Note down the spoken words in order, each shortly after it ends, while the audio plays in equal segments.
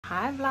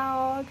Hi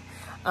vlog.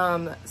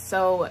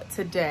 So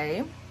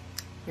today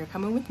you're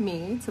coming with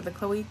me to the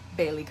Chlöe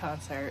Bailey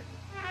concert.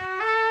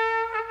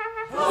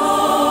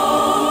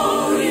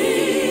 Oh,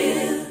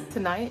 yeah.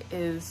 Tonight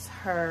is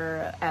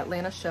her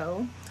Atlanta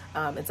show.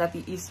 It's at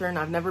the Eastern.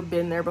 I've never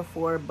been there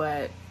before,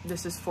 but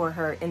this is for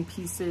her In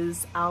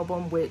Pieces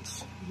album,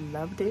 which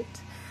loved it.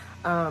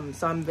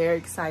 So I'm very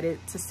excited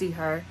to see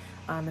her.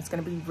 It's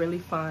gonna be really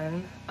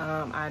fun.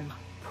 I'm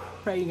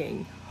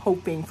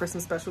hoping for some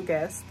special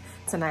guests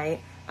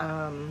tonight.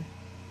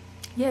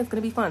 Yeah, it's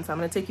gonna be fun. So I'm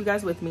gonna take you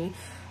guys with me,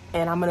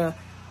 and I'm gonna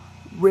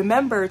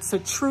remember to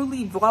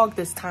truly vlog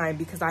this time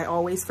because I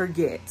always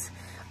forget.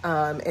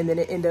 And then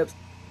it ends up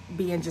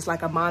being just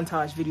like a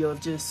montage video of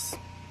just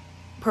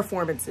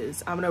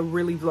performances. I'm gonna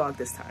really vlog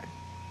this time.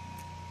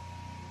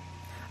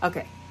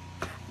 Okay,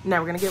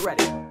 now we're gonna get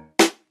ready.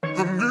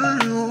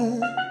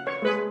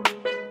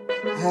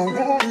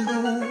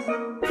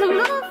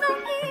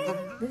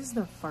 This is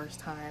the first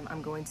time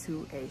I'm going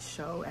to a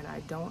show and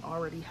I don't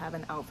already have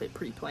an outfit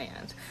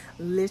pre-planned.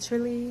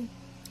 Literally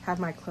have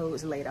my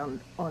clothes laid on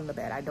the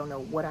bed. I don't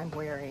know what I'm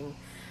wearing.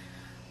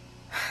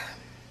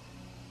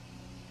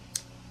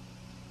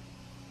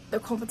 The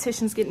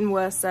competition's getting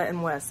worse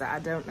and worse. I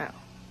don't know.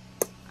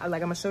 I'm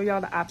gonna show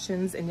y'all the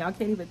options and y'all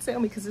can't even tell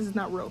me because this is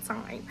not real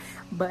time.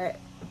 But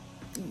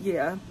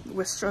yeah,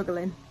 we're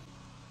struggling.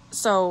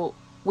 So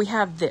we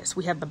have this.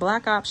 We have the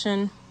black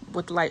option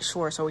with the light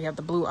shorts, or we have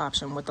the blue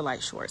option with the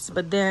light shorts.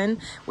 But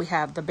then we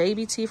have the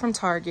baby tee from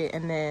Target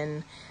and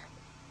then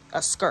a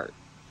skirt.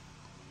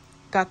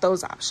 Got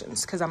those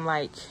options because I'm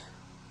like,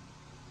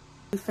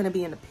 we're finna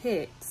be in the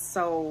pit,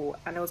 so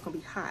I know it's gonna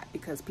be hot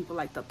because people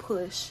like to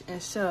push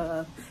and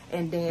shove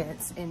and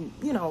dance and,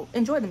 you know,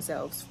 enjoy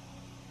themselves.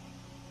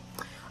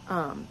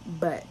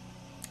 But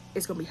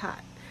it's gonna be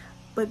hot.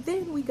 But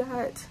then we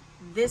got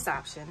this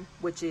option,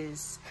 which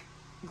is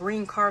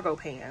green cargo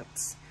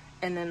pants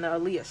and then the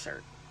Aaliyah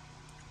shirt,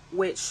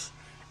 which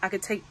I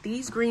could take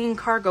these green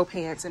cargo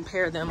pants and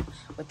pair them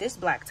with this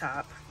black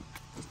top.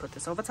 Let's put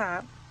this over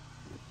top.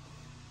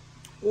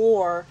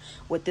 Or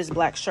with this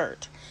black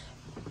shirt.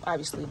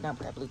 Obviously not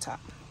with that blue top.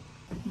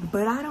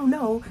 But I don't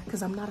know,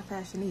 because I'm not a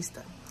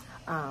fashionista.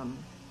 I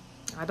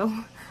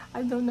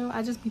don't know.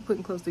 I just be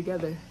putting clothes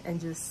together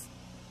and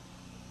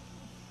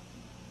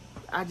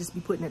I just be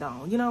putting it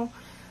on, you know?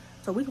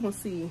 So we gonna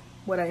see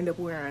what I end up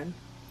wearing.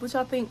 What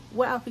y'all think?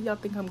 What outfit y'all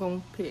think I'm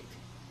gonna pick?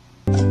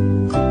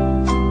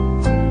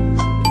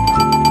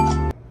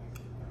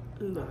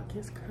 Look,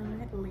 it's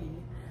currently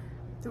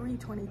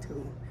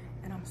 3:22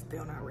 and I'm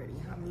still not ready.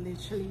 I'm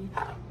literally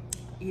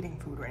eating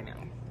food right now.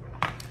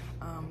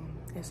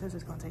 It says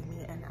it's gonna take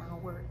me an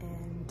hour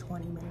and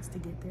 20 minutes to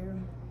get there.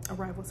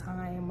 Arrival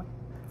time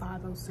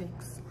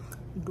 5:06.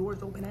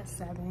 Doors open at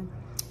 7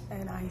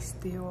 and I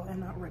still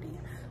am not ready.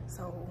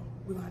 So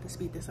we're gonna have to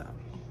speed this up.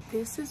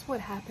 This is what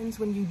happens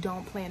when you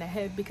don't plan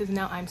ahead, because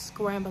now I'm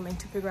scrambling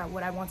to figure out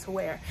what I want to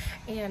wear.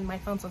 And my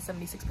phone's on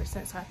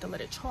 76%, so I have to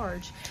let it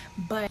charge.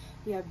 But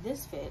we have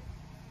this fit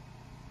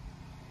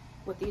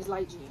with these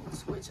light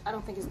jeans, which I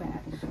don't think is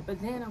bad. But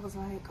then I was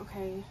like,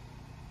 okay,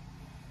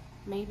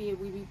 maybe it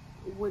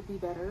would be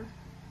better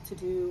to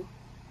do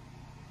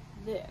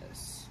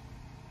this.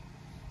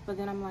 But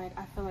then I'm like,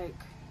 I feel like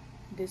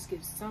this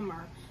gives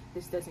summer.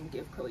 This doesn't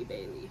give Chlöe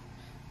Bailey,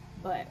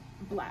 but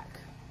black.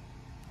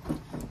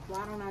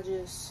 Why don't I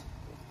just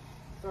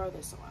throw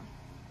this on?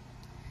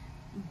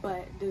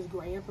 But does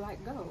gray and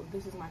black go?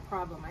 This is my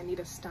problem. I need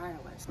a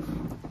stylist.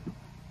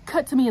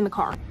 Cut to me in the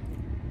car.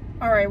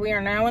 All right, we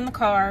are now in the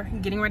car,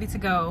 getting ready to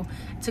go.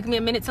 It took me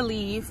a minute to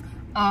leave.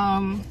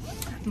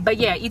 But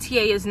yeah,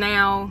 ETA is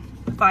now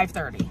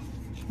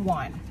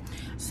 5:31.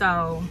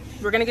 So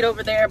we're gonna get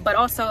over there, but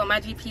also my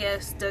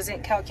GPS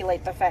doesn't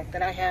calculate the fact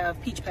that I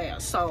have Peach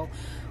Pass. So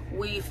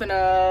we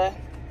finna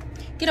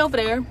get over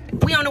there.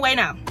 We on the way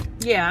now.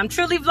 Yeah, I'm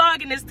truly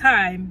vlogging this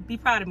time. Be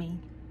proud of me.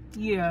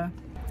 Yeah.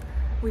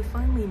 We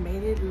finally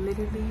made it,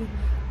 literally.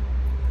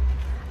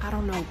 I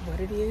don't know what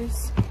it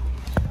is.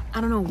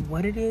 I don't know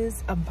what it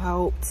is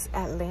about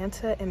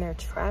Atlanta and their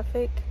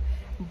traffic,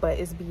 but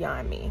it's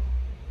beyond me.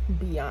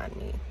 Beyond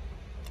me.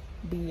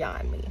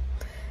 Beyond me.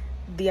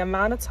 The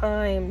amount of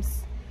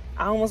times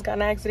I almost got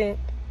in an accident,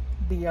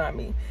 beyond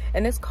me.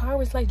 And this car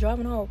was like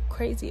driving all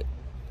crazy.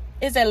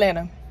 It's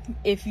Atlanta.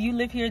 If you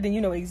live here, then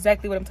you know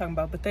exactly what I'm talking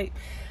about. But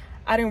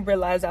I didn't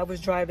realize I was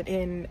driving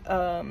in,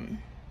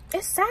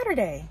 it's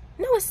Saturday.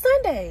 No, it's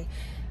Sunday.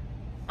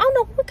 I don't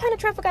know what kind of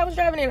traffic I was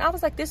driving in. I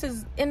was like, this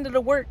is end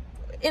of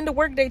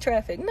workday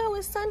traffic. No,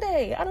 it's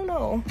Sunday. I don't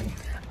know.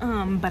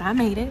 But I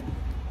made it.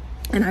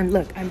 And I'm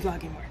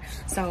vlogging more.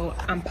 So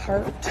I'm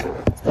parked.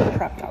 I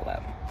propped y'all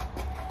up.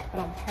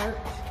 But I'm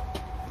parked.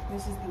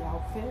 This is the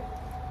outfit.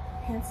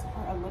 Pants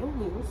are a little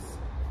loose,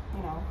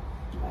 you know,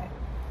 but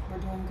we're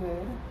doing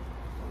good.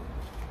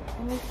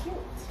 And they're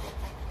cute.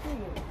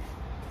 Period.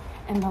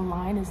 And the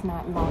line is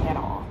not long at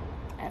all.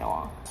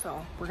 So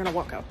we're gonna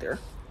walk out there.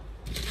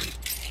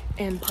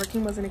 And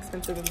parking wasn't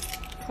expensive. It was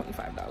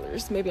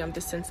 $25. Maybe I'm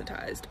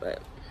desensitized,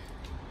 but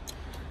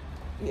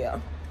yeah.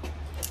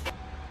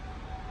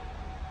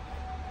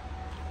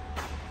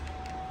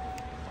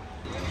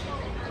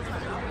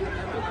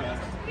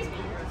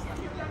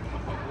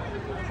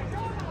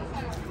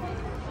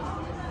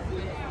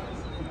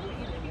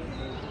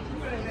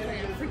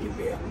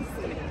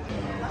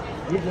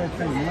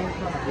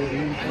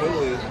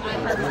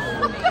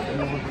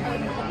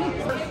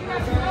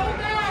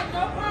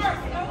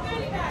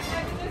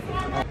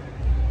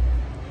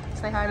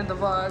 Say hi to the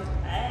vlog.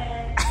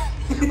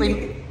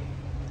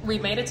 We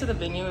made it to the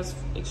venue. It's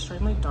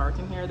extremely dark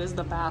in here. This is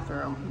the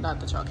bathroom, not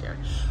that y'all care.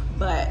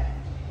 But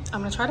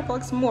I'm gonna try to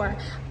vlog some more.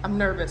 I'm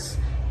nervous.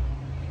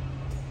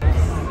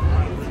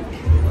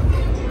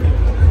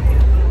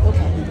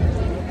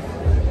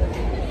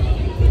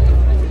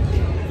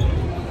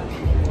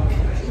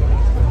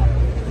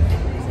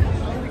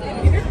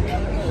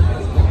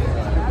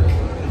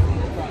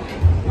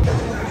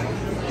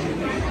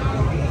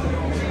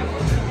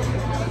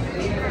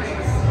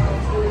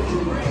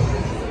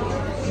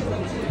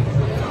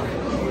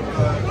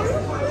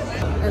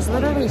 It's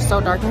literally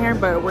so dark in here,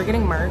 but we're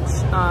getting merch.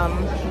 I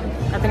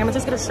think I'm gonna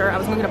just get a shirt. I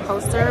was gonna get a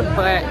poster,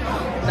 but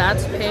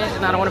that's pit,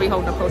 and I don't wanna be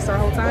holding a poster the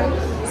whole time.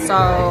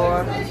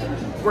 So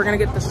we're gonna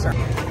get the shirt.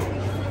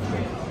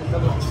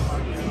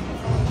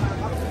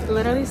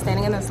 Literally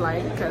standing in this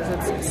light because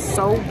it's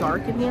so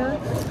dark in here.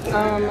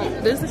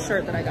 This is the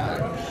shirt that I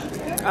got.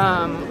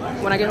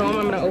 When I get home,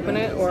 I'm gonna open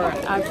it, or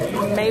I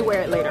may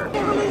wear it later.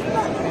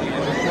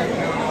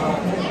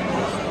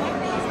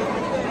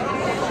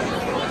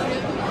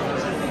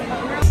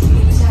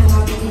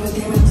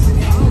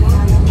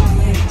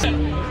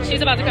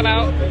 She's about to come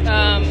out.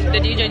 The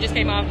DJ just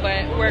came off,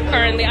 but we're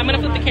currently, I'm gonna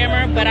flip the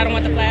camera, but I don't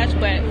want the flash,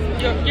 but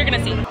you're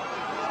gonna see.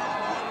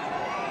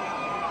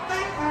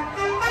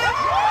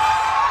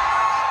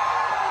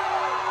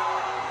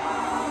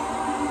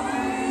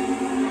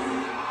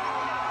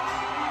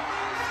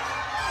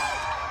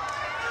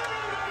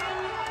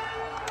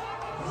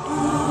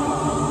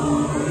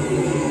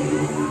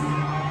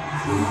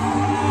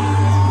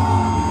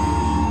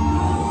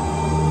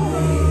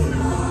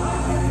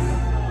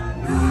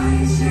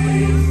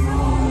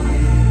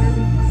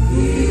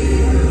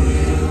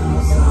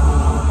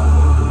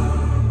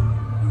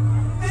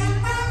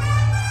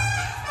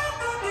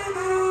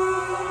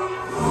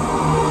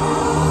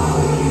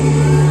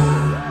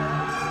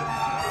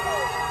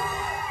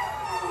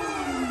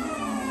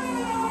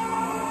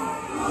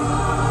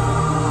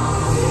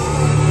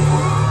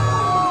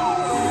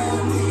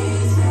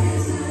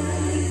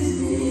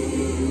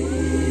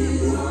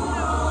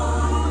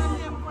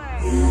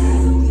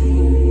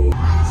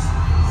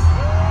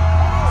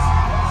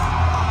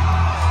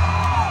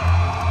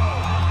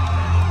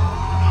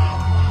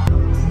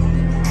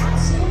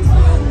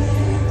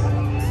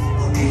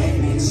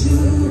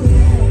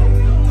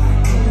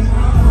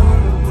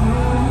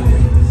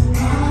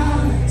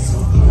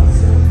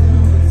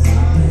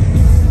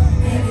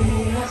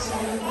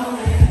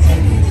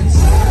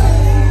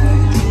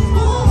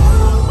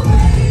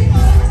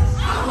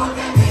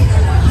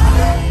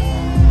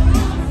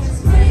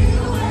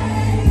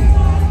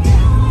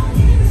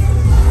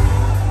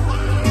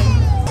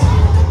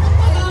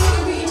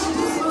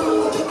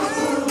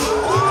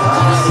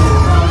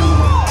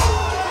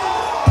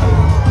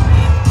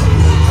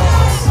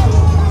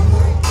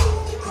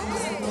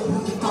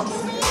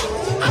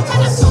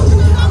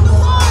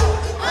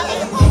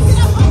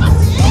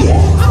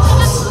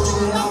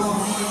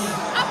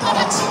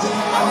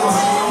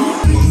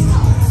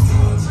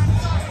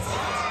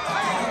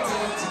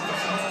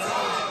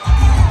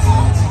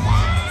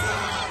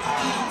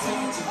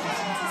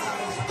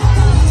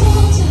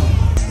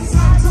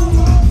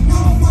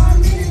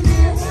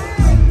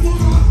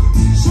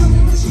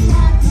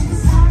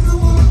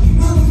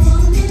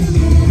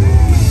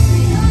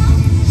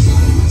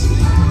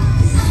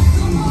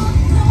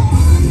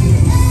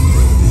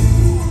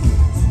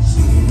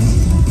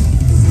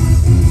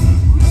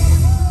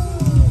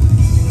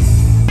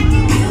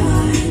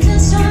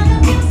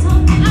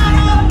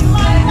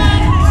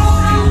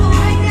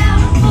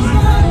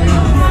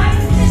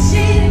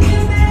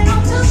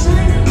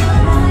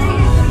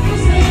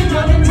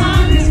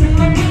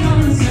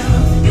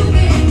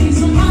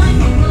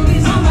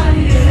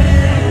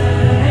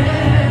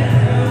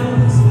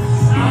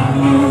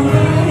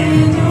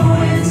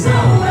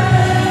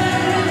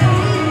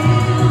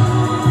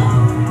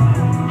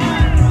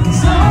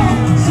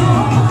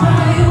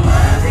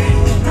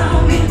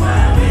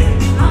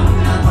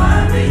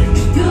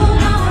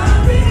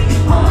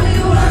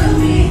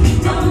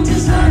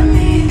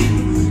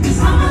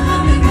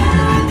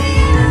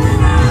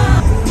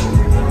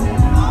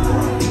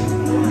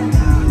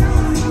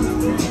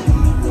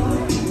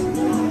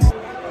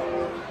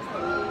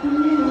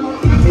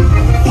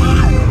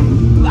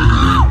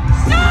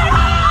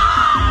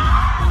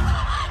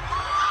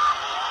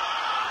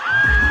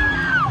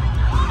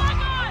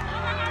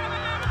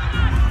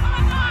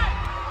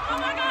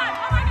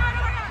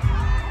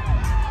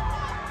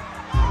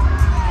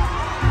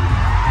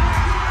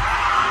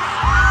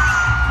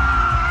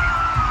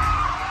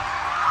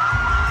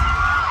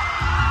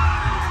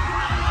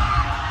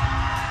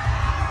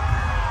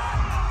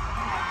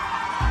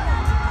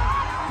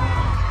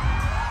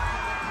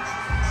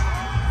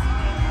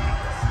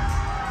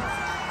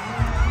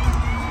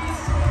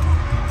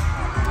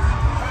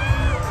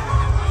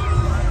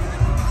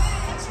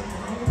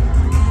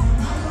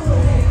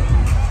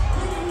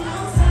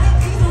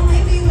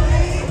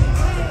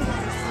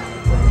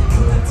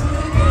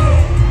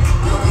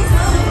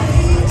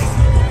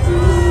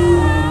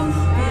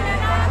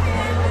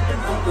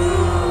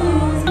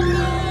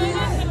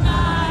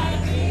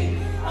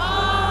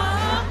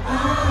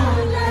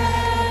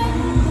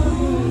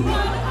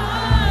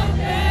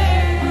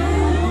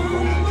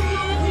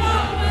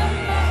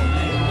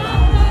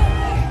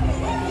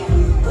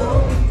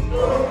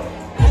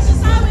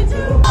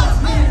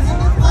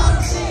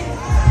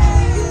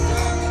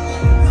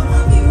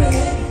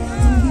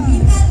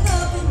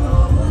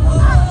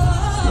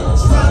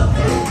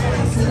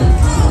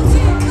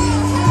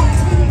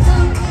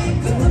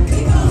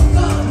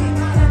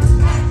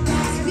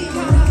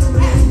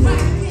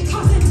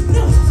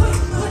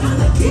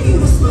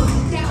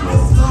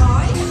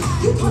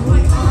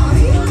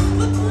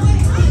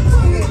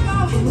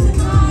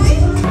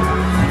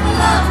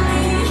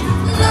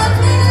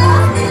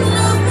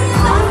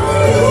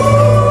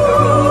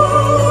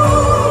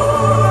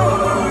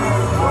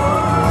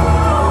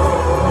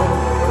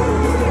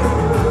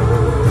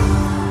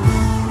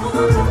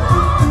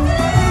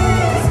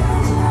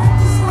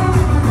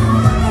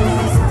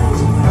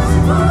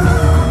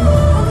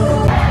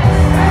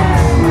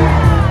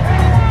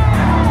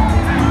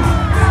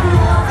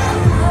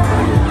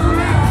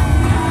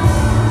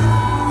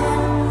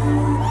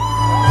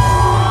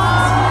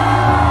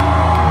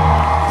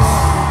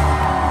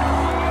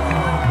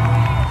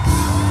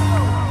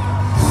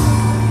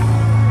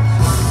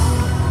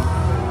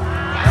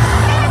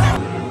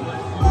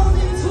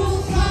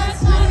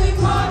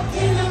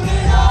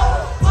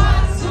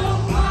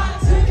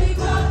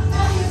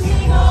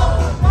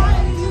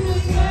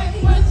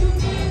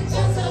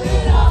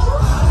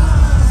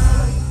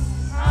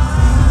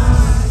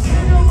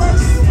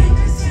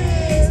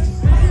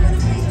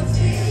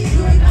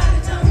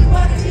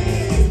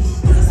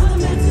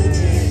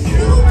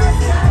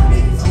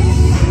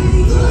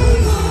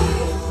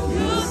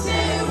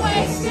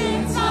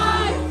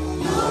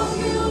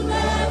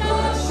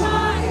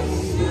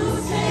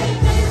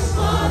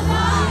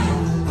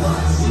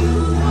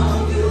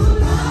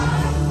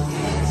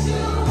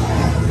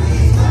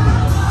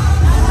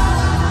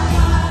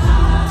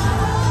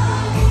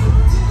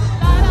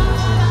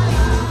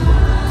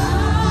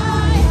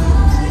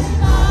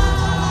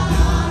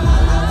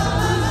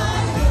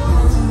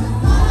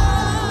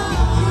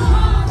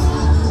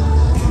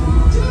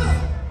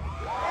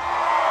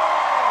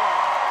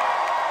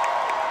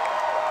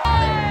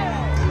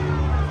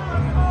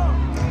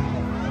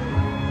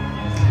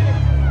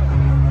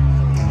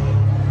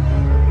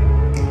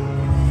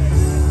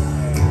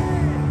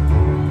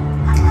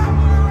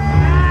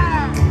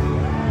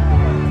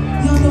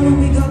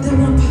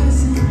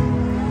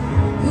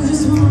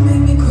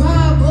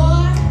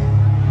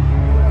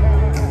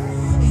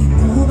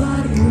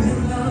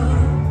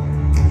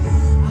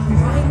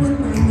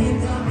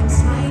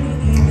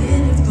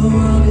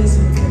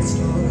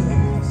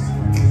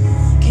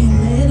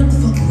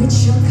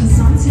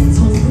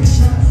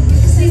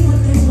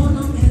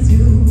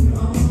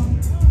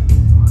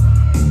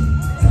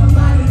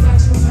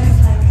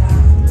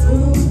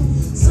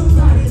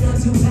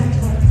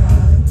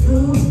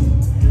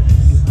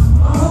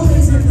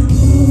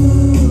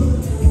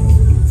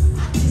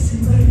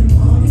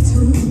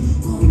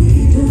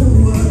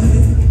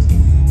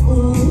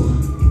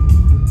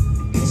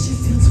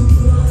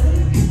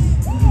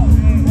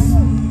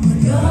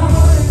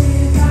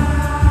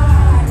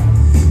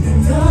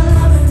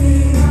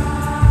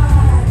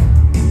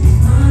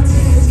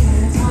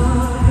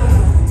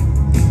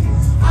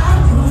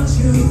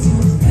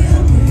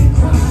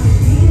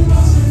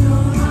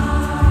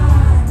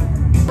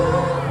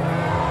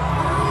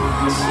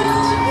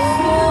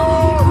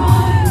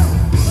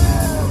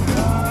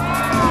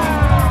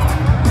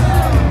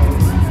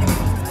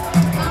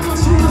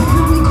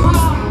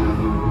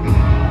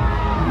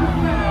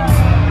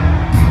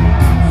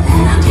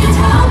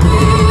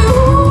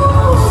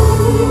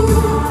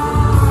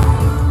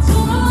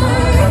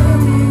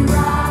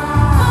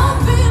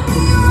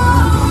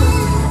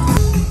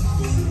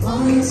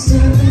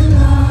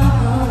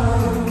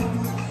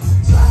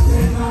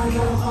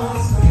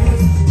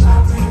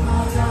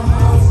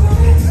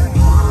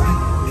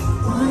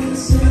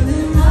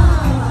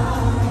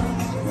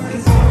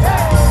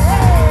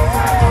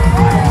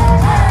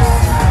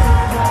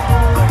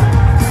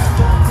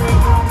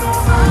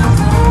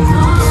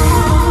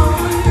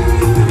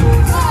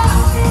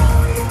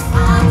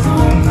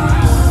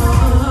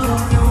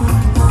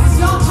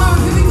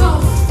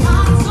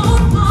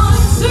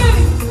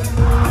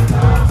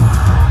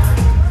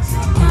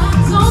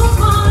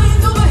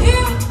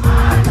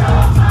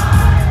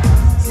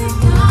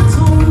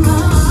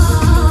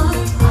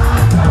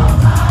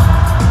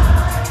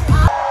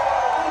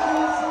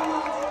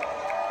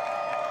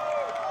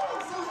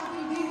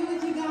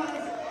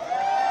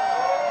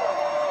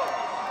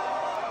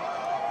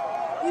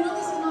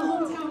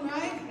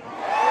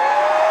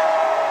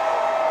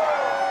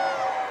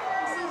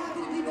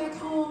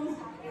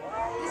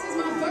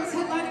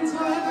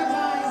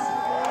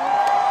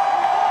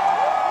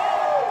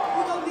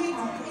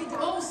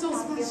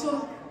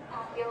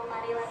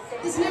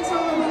 This next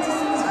song I'm about to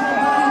sing is called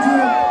Body Do.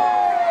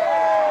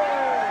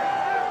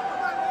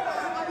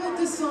 I wrote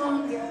this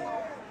song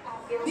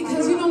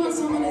because you know when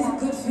someone isn't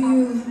good for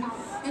you,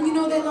 and you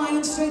know they're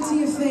lying straight to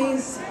your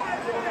face,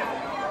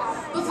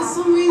 but for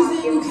some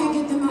reason you can't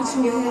get them out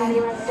your head.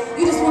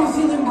 You just want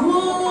to feel it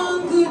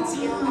one good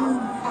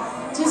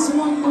time, just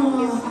one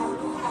more.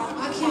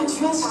 I can't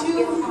trust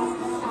you,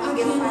 I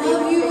can't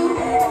love you,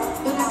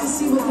 but I can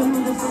see what the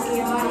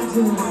motherfucking body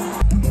do.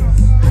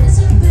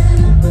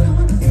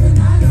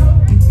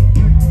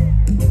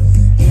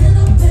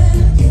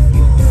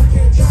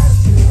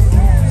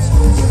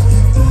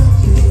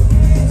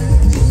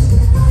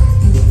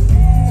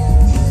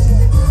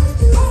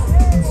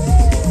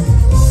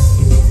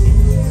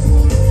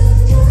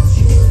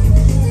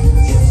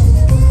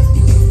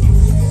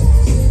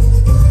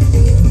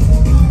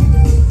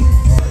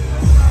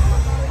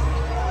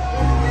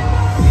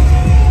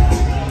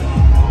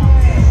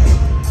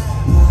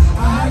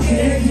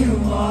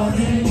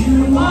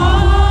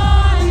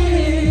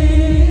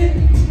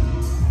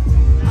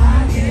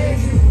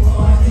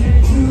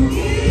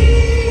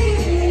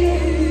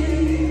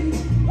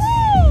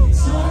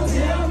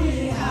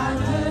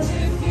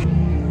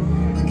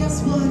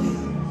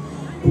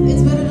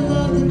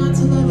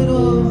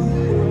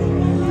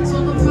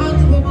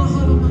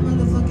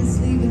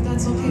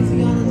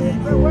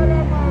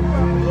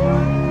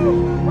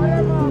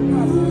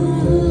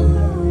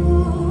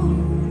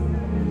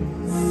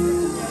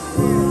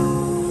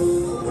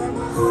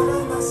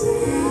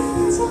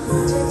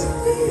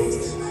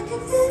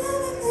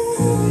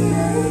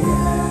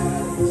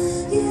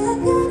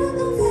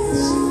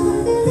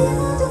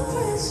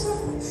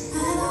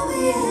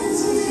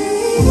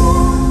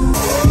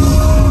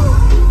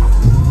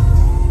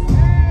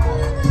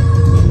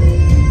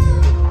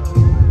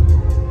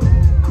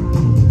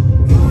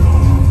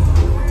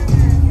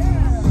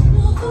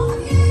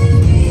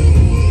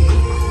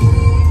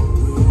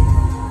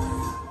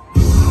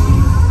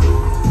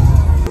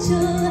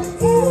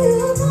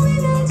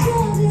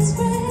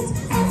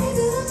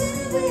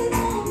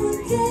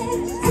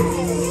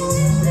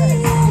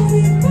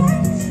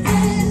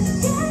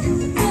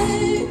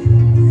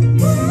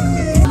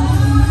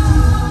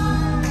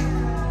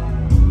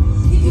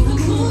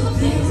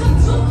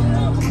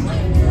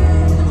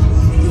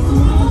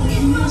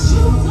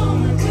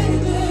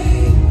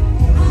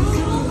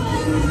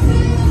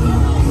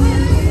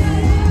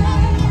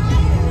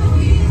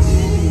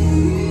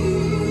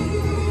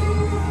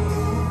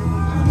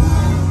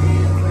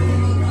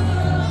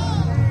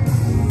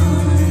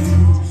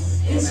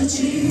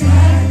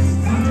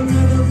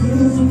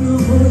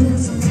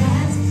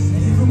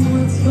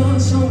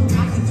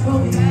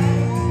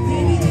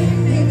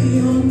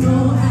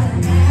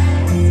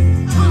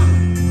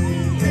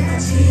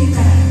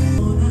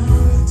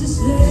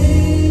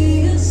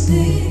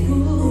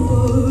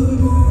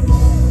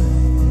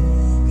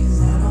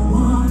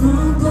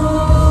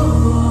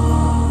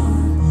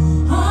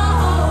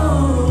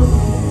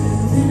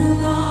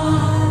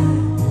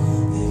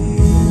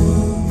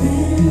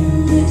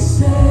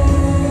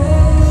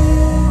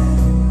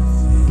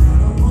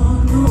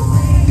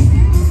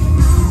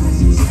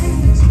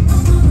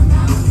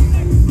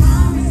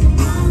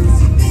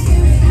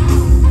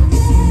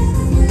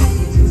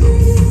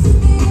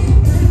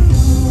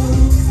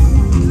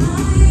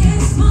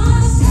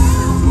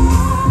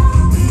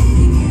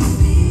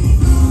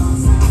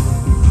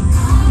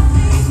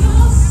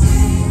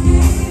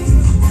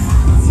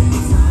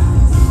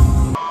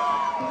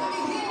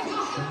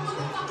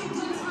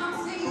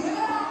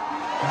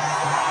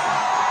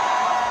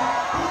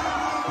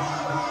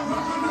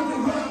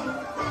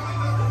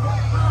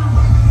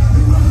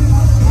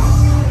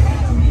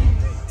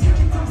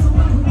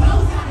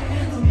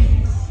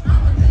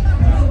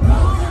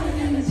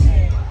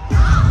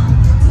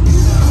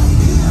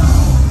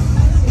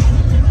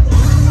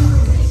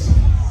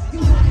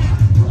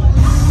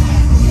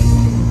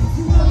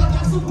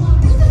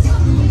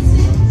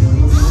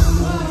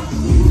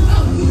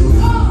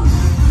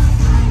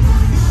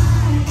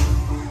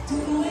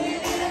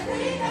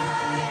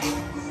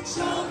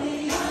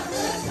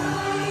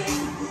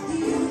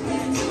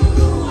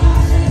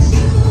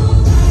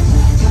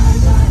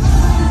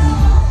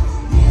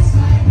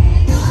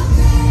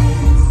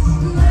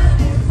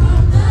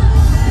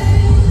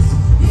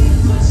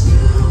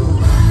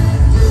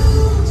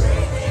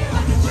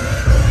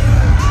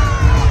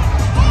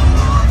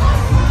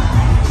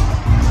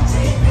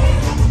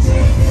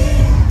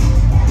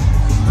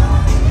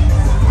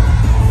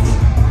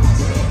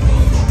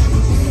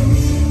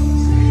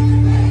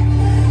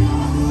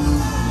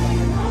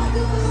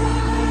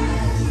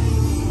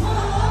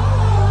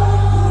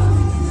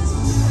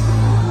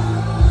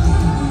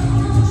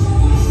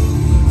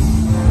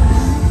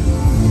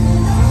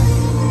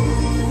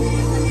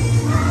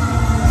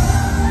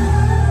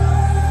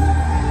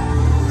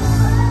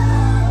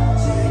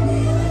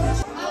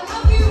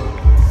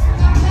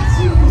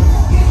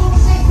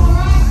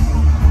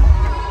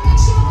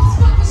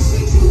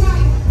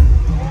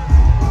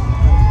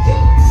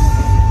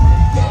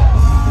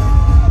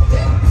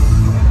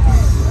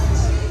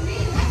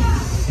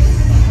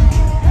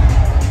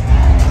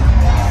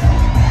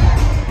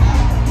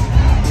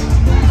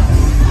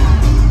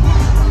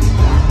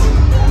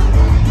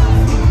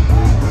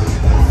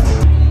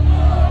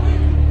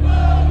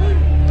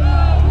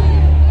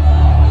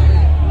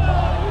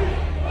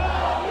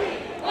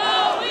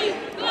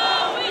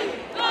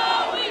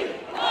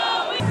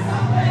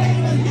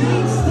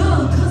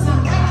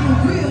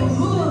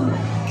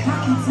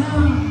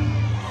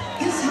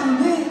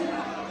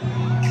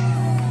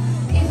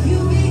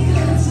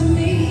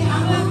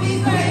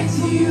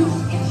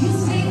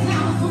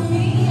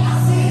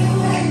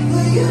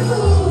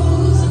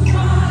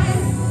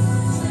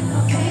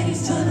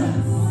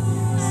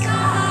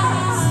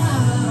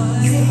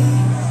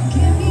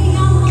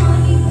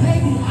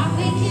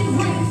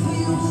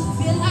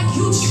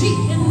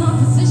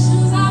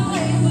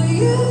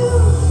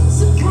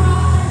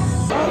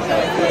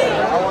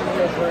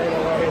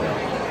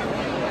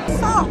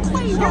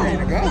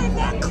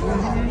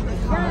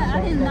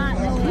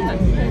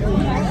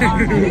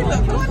 He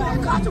look good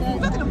and comfortable.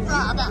 Look at him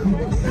drive out.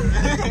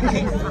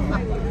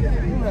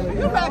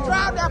 You better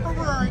drive that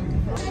Ferrari.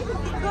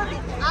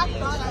 I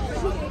thought I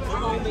could.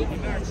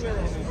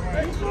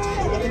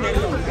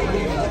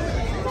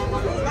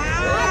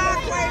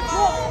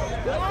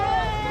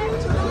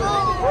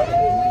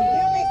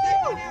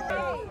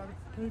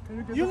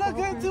 You look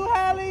good too,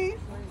 Halle.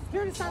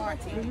 You're the son of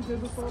Thank you.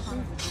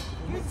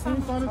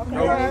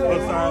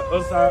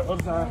 Other side.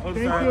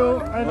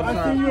 And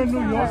I see you in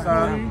New York,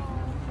 Halle.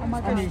 Oh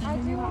my goodness. I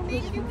do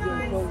need you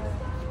guys.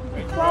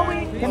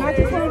 Chloe, can I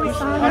just hold your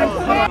sign?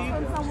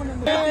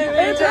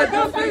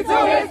 Introduce me to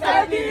his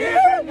daddy.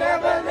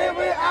 Never live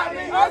without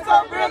me. I'm so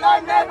real, I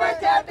never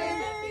kept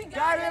it.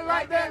 Got it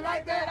like that, I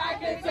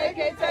can take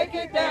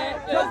it down.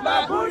 Cause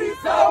my booty's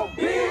so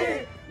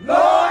big.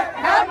 Lord,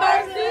 have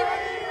mercy.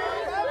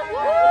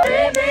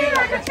 Treat me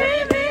like a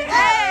treat me.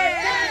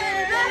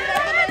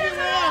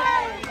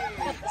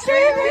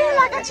 Treat me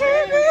like a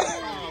treat me.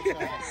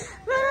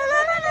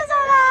 Living is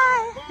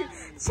alright.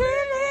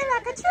 Treat me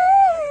like a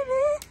treat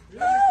me.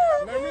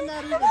 Let me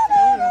not even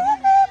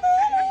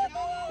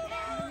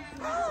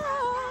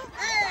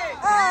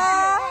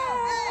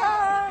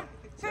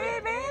treat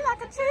me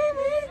like a treat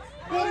me.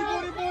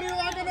 Booty,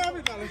 rocking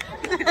everybody.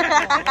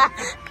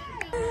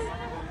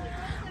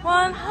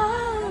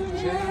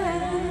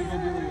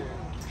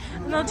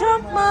 100. No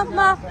jump up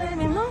my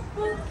baby, no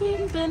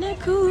keeping it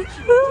cool.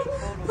 Ooh,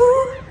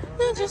 ooh,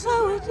 that's just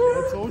how we do.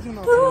 I told you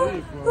not to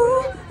leave, bro.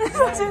 Ooh,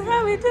 that's just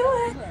how we do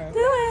it. Do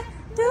it,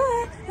 do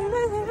it, and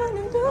then we're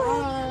gonna do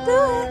it. Do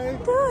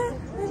it, do it,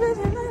 and then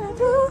we're gonna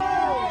do it.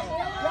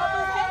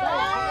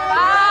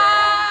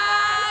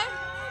 Bye.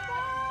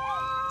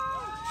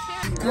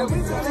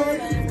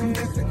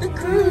 The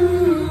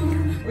crew,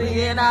 we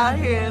get out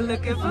here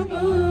looking for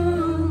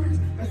moves.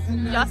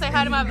 Y'all say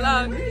hi to my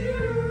vlog.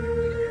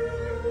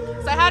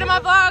 Say hi to my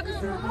vlog.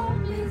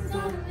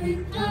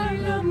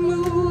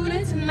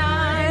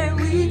 Tonight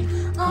we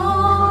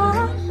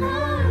are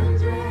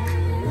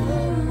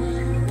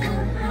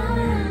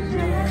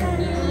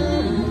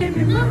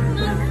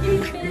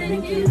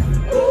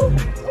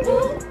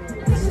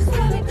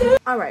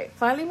 100. All right,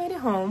 finally made it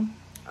home.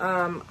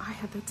 I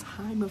had the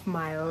time of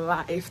my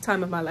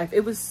life.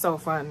 It was so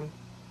fun,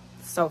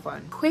 so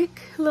fun.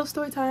 Quick little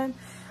story time.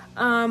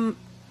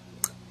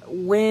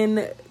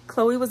 When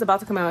Chloe was about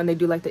to come out and they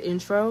do like the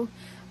intro,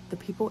 the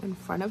people in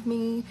front of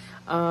me,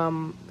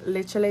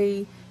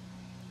 literally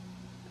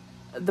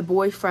the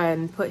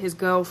boyfriend put his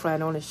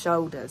girlfriend on his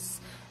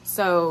shoulders,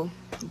 so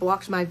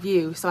blocked my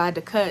view. So I had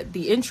to cut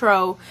the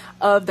intro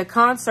of the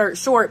concert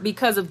short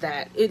because of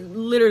that. It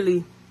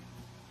literally,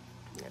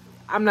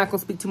 I'm not gonna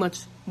speak too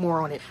much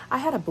more on it. I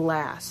had a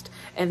blast,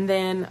 and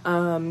then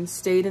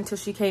stayed until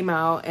she came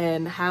out,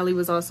 and Hallie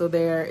was also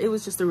there. It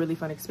was just a really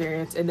fun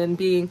experience, and then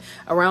being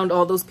around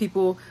all those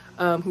people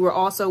who were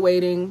also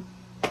waiting.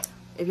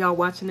 If y'all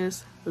watching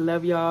this,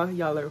 love y'all.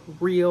 Y'all are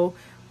real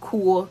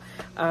cool.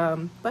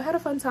 But I had a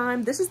fun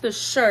time. This is the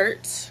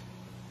shirt,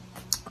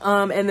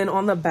 and then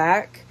on the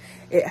back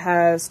it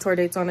has tour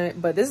dates on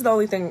it, but this is the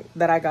only thing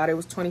that I got. It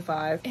was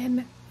 $25,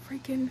 and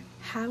freaking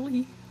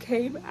Hallie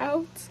came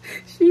out.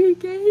 She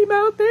came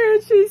out there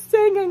and she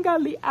sang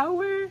Ungodly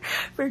Hour,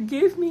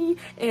 Forgive Me,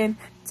 and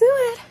do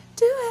it.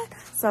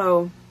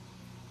 So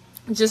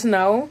just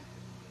know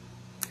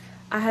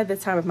I had the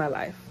time of my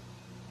life.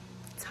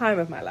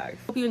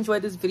 Hope you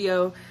enjoyed this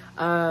video.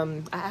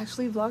 I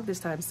actually vlogged this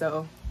time,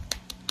 so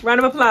round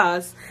of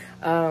applause.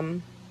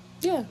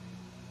 Yeah,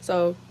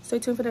 so stay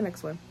tuned for the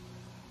next one.